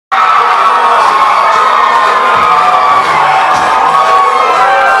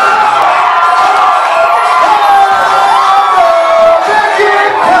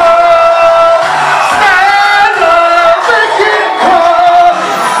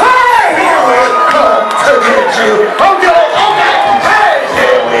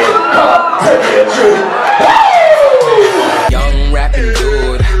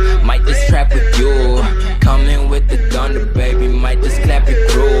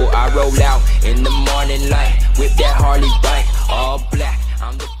light, whip that Harley bike, all black,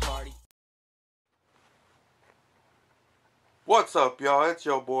 I'm the party. What's up, y'all? It's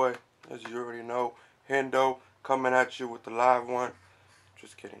your boy, as you already know, Hendo, coming at you with the live one.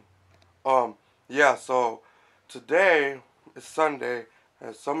 Just kidding. Yeah, so today is Sunday,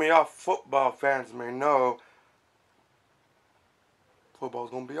 as some of y'all football fans may know,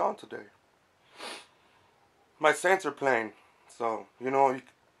 football's gonna be on today. My Saints are playing, so you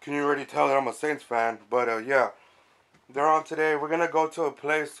can you already tell that I'm a Saints fan? But yeah, they're on today. We're gonna go to a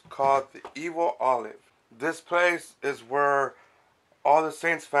place called the Evil Olive. This place is where all the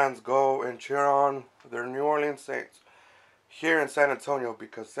Saints fans go and cheer on their New Orleans Saints here in San Antonio,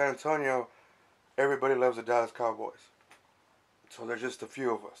 because San Antonio, everybody loves the Dallas Cowboys. So there's just a few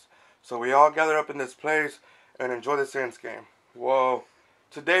of us. So we all gather up in this place and enjoy the Saints game. Well,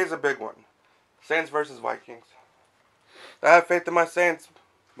 today's a big one. Saints versus Vikings. I have faith in my Saints,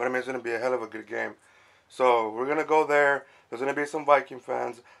 but I mean, it's going to be a hell of a good game. So we're going to go there. There's going to be some Viking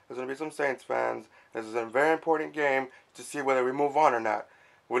fans. There's going to be some Saints fans. This is a very important game to see whether we move on or not.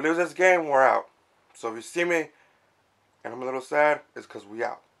 We lose this game, we're out. So if you see me and I'm a little sad, it's because we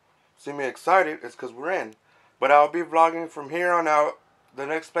out. See me excited, it's because we're in. But I'll be vlogging from here on out. The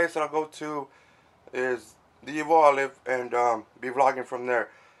next place that I'll go to is the Evil Olive, and be vlogging from there.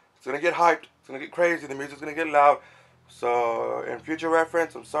 It's going to get hyped. It's going to get crazy. The music's going to get loud. So, in future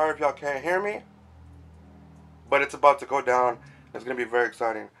reference, I'm sorry if y'all can't hear me, but it's about to go down. It's going to be very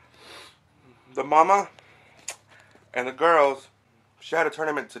exciting. The mama and the girls, she had a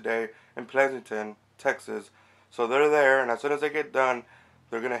tournament today in Pleasanton, Texas. So they're there, and as soon as they get done,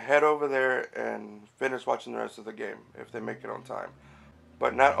 they're going to head over there and finish watching the rest of the game, if they make it on time.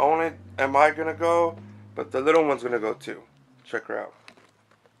 But not only am I going to go, but the little one's going to go too. Check her out.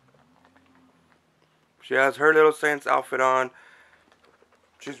 She has her little Saints outfit on.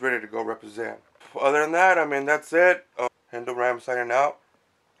 She's ready to go represent. Other than that, I mean, that's it. Hendo Ram signing out.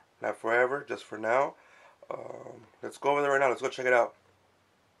 Not forever, just for now. Let's go over there right now. Let's go check it out.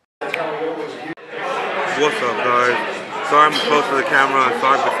 What's up, guys? Sorry I'm close to the camera.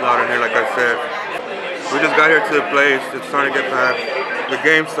 Sorry if it's loud in here, like I said. We just got here to the place. It's starting to get packed. The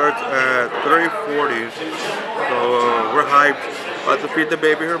game starts at 3:40. So we're hyped. About to feed the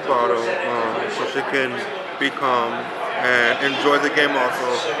baby her bottle so she can be calm and enjoy the game also.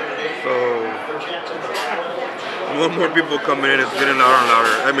 So more and more people coming in. It's getting louder and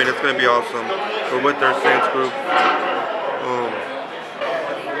louder. I mean, it's going to be awesome. We're with our Saints group.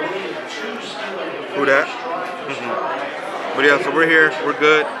 Who that? But yeah, so we're here. We're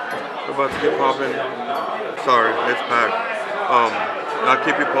good. We're about to get popping. Sorry, it's packed. I'll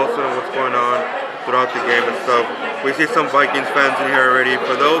keep you posted on what's going on throughout the game and stuff. We see some Vikings fans in here already.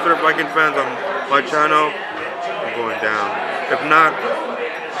 For those that are Viking fans on my channel, I'm going down. If not,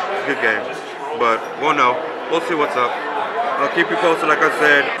 good game. But we'll know. We'll see what's up. I'll keep you posted, like I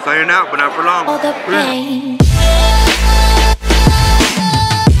said. Signing out, but not for long. All the pain.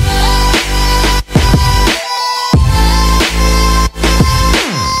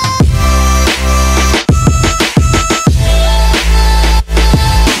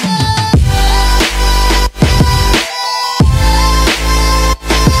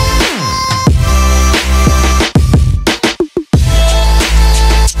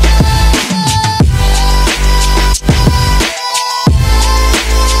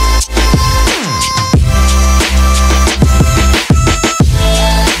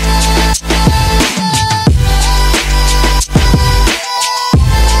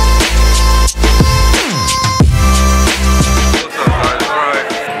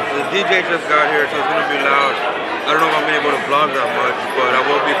 Just got here, so it's going to be loud. I don't know if I'm able to vlog that much, but I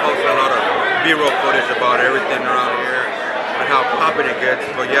will be posting a lot of B-roll footage about everything around here and how popping it gets.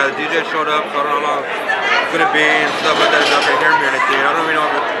 But yeah, the DJ showed up, so I don't know how long it's going to be and stuff like that. If y'all can hear me or anything. I don't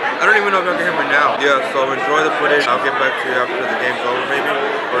even know if y'all can hear me now. Yeah, so enjoy the footage. I'll get back to you after the game's over, maybe,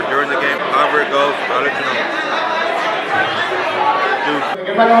 or during the game. However it goes, I'll let you know. Dude.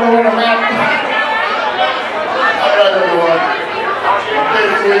 Everybody all over the map. All right, everyone. Okay,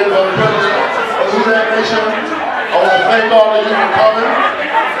 so the president of the United Nation, I want to thank all of you for coming.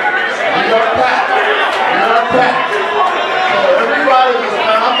 We are packed. We are packed. So everybody just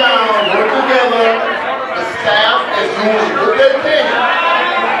calm down, work together. The staff is doing what they can.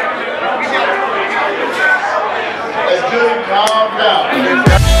 And just calm down.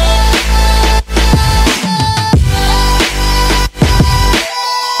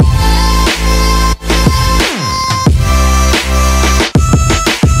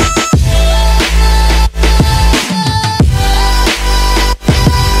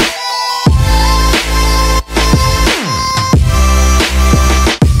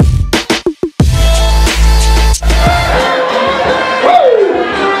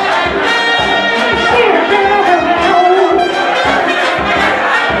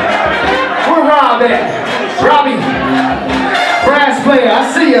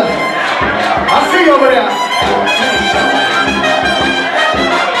 see ya. I see you over there.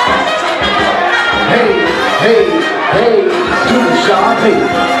 Hey, do the job,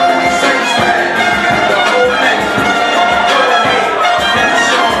 hey.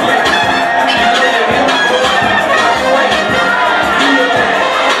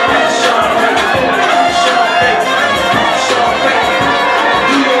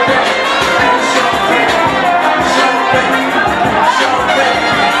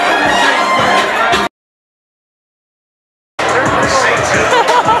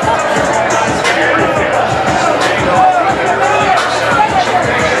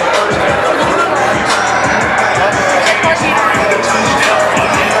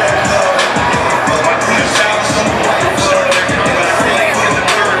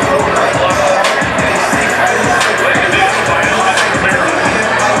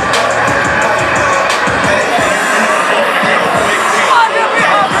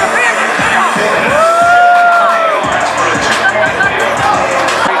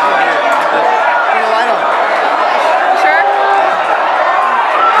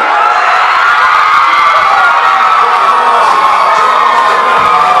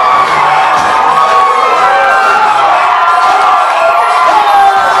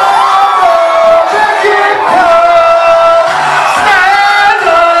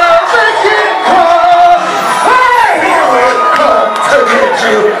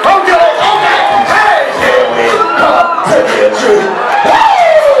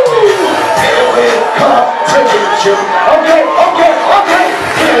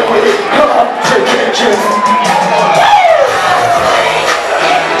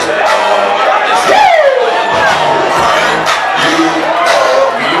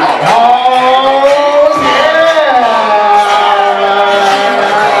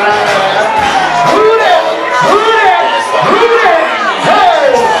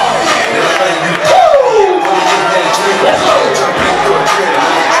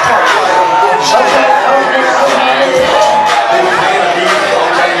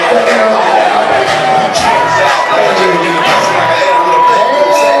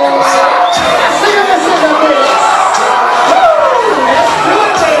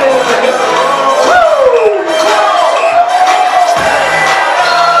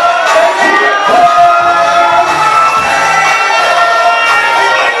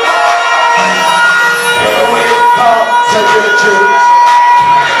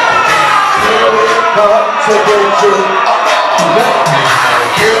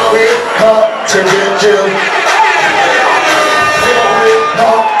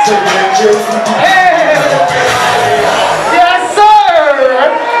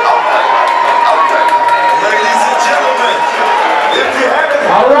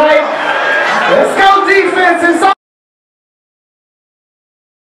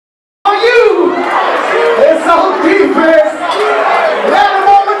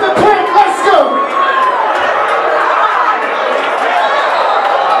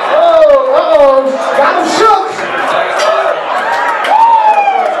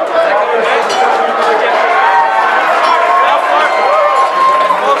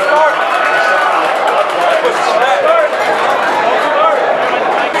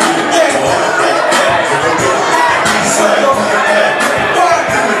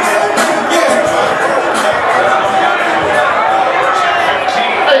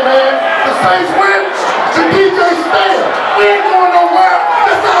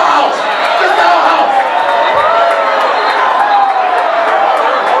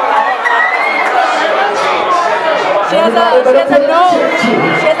 She has a nose. She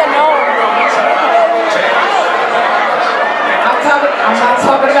has a nose. I'm not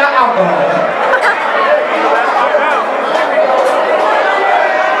talking about alcohol.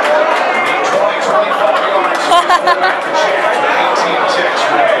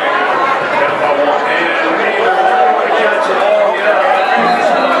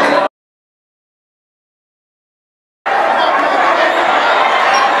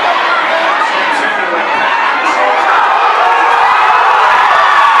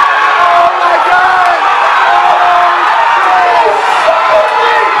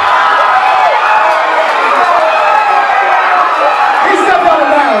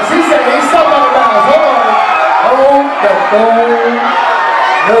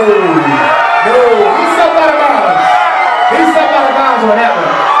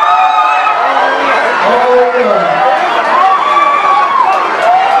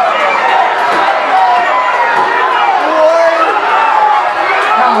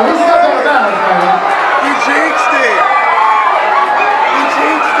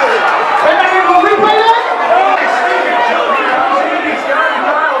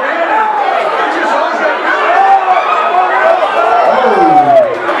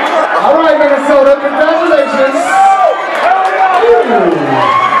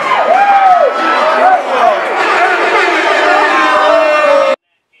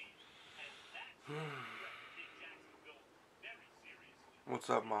 What's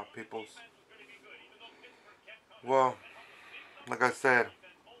up, my peoples? Well, like I said,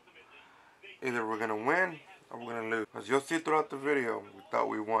 either we're gonna win or we're gonna lose. As you'll see throughout the video, we thought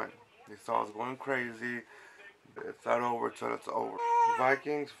we won. They saw us going crazy. It's not over till it's over.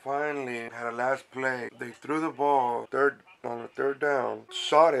 Vikings finally had a last play. They threw the ball on the third down,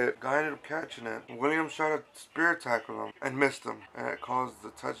 shot it, guy ended up catching it. Williams tried to spear tackle him and missed him, and it caused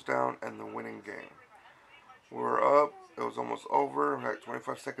the touchdown and the winning game. We were up. It was almost over. We had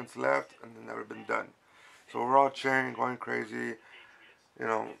 25 seconds left, and then that would have been done. So we're all cheering, going crazy. You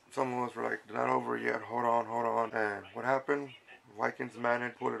know, some of us were like, not over yet. Hold on, hold on. And what happened? Vikings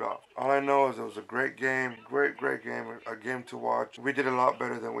managed to pull it off. All I know is it was a great game. Great game. A game to watch. We did a lot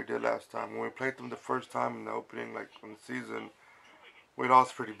better than we did last time. When we played them the first time in the opening, like in the season, we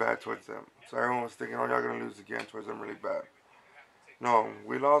lost pretty bad towards them. So everyone was thinking, oh, y'all going to lose again towards them really bad. No,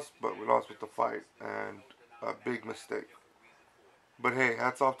 we lost, but we lost with the fight. And a big mistake. But hey,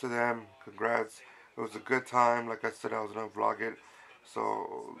 hats off to them. Congrats. It was a good time. Like I said, I was going to vlog it.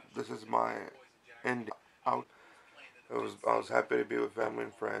 So this is my end out. I was happy to be with family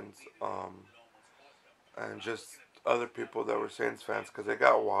and friends, and just other people that were Saints fans because they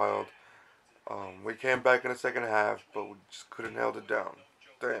got wild. We came back in the second half, but we just couldn't hold it down.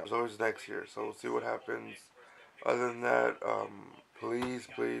 Damn, it's always next year, so we'll see what happens. Other than that, please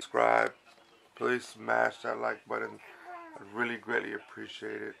subscribe. Please smash that like button. I'd really greatly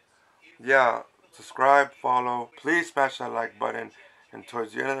appreciate it. Yeah, subscribe, follow. Please smash that like button. And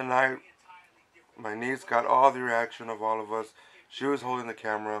towards the end of the night, my niece got all the reaction of all of us. She was holding the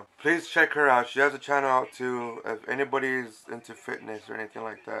camera. Please check her out. She has a channel out too. If anybody's into fitness or anything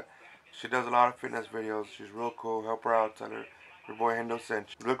like that, she does a lot of fitness videos. She's real cool. Help her out. Tell her your boy Hendo sent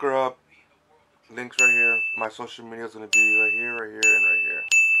you. Look her up. Links right here. My social media is going to be right here, and right here.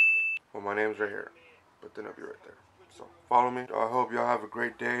 Well, my name's right here. But then it'll be right there. So follow me. I hope y'all have a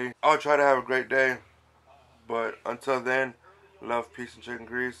great day. I'll try to have a great day. But until then, love, peace, and chicken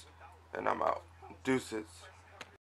grease. And I'm out. Deuces.